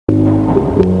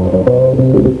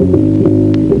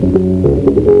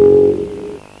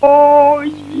Oh,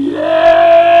 yeah!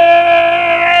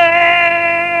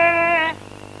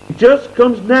 It just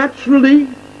comes naturally.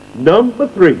 Number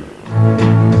 3.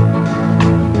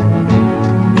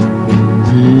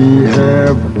 We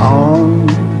have all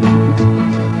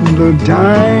the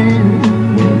time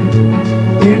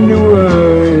in the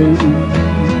world,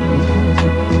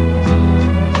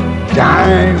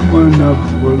 time enough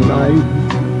for life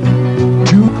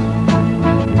to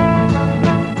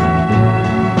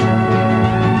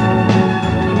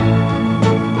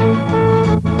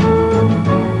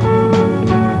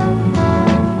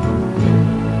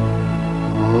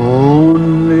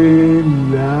only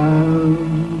love.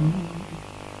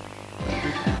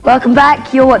 Welcome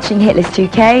back. You're watching Hit List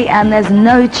UK, and there's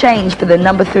no change for the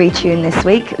number 3 tune this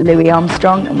week, Louis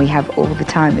Armstrong, and we have all the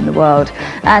time in the world.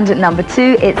 And at number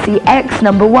 2, it's the X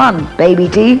number 1, Baby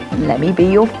D, Let Me Be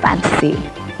Your Fantasy.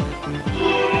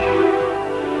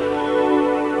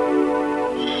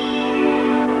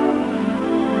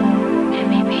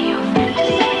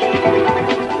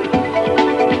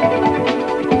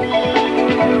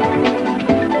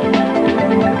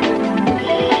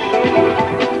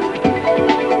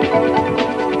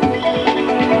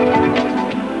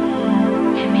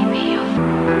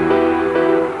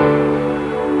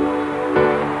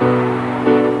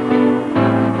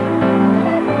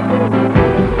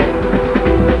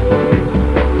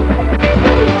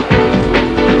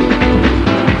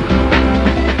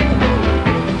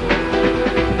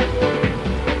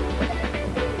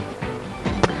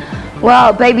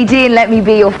 Well, Baby D and Let Me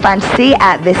Be Your Fantasy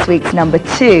at this week's number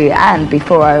 2. And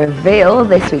before I reveal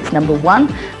this week's number 1,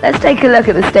 let's take a look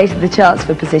at the state of the charts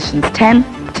for positions 10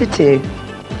 to 2.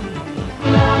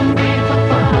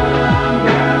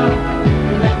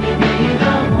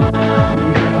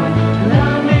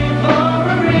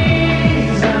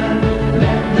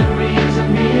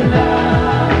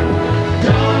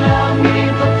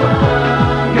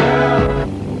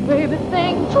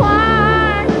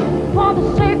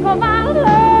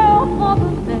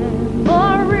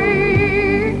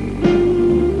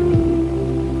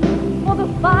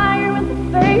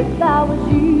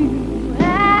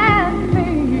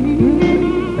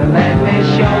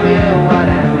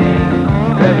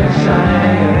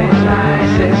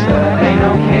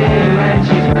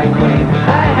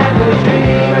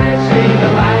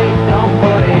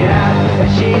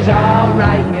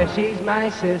 She's my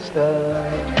sister.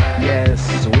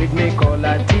 Yes, with me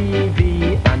color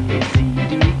TV and me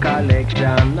CD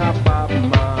collection of Bob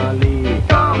Marley.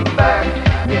 Come back.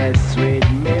 Yes, with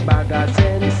me bag of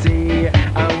Sensei,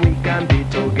 and we can be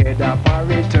together for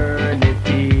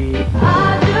eternity.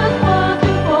 I just want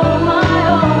you for my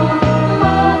own,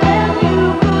 more than you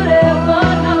could ever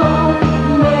know.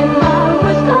 Make my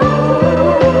wish come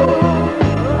true.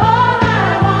 All I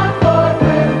want for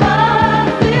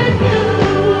Christmas is you.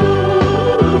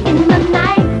 In the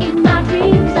night, in my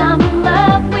dreams, I'm in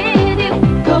love with you.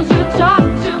 'Cause you talk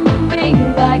to me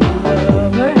like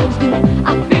lovers do. I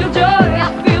feel joy, I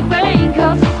feel pain,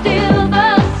 'cause it's still the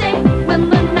same. When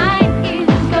the night is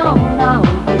gone, I'll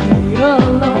be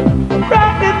alone.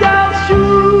 Crocodile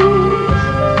shoes,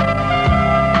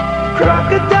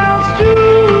 crocodile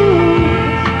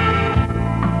shoes,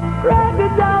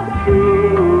 crocodile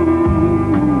shoes.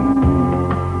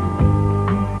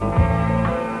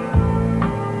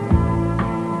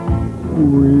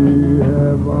 We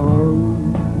have all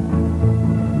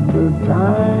the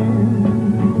time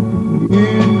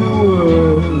in the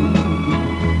world,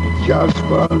 just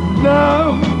for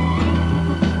love,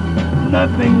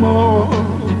 nothing more.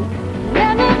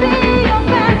 Let me be your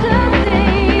fantasy.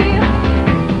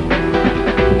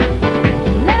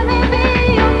 Let me be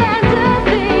your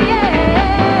fantasy, yeah.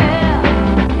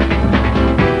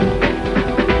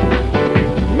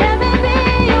 Let me be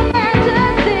your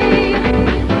fantasy.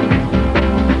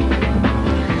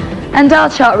 And our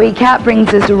chart recap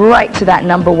brings us right to that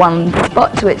number 1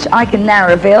 spot, which I can now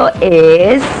reveal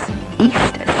is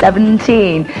East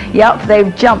 17. Yup,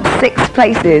 they've jumped 6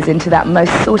 places into that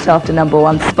most sought after number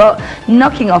 1 spot,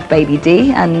 knocking off Baby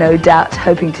D, and no doubt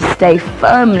hoping to stay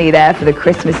firmly there for the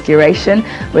Christmas duration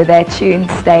with their tune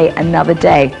Stay Another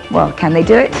Day. Well, can they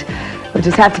do it? We'll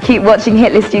just have to keep watching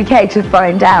Hit List UK to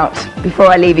find out.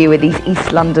 Before I leave you with these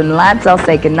East London lads, I'll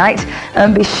say goodnight,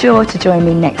 and be sure to join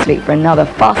me next week for another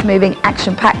fast-moving,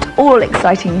 action-packed,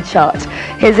 all-exciting chart.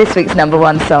 Here's this week's number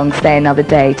 1 song, Stay Another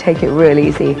Day. Take it real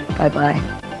easy. Bye-bye.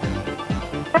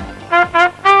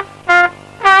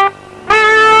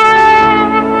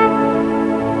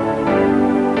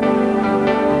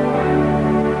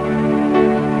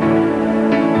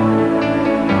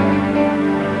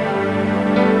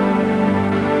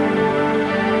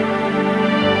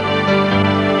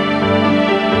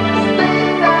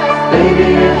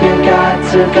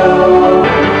 to go.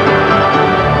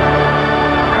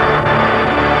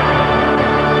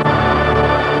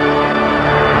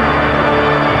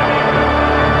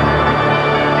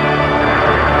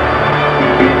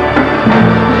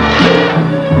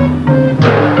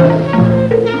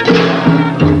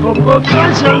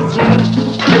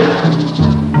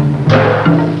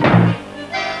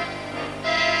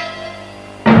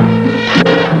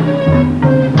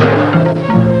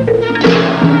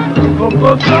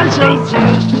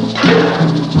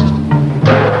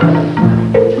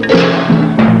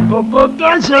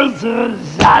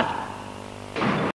 Zat.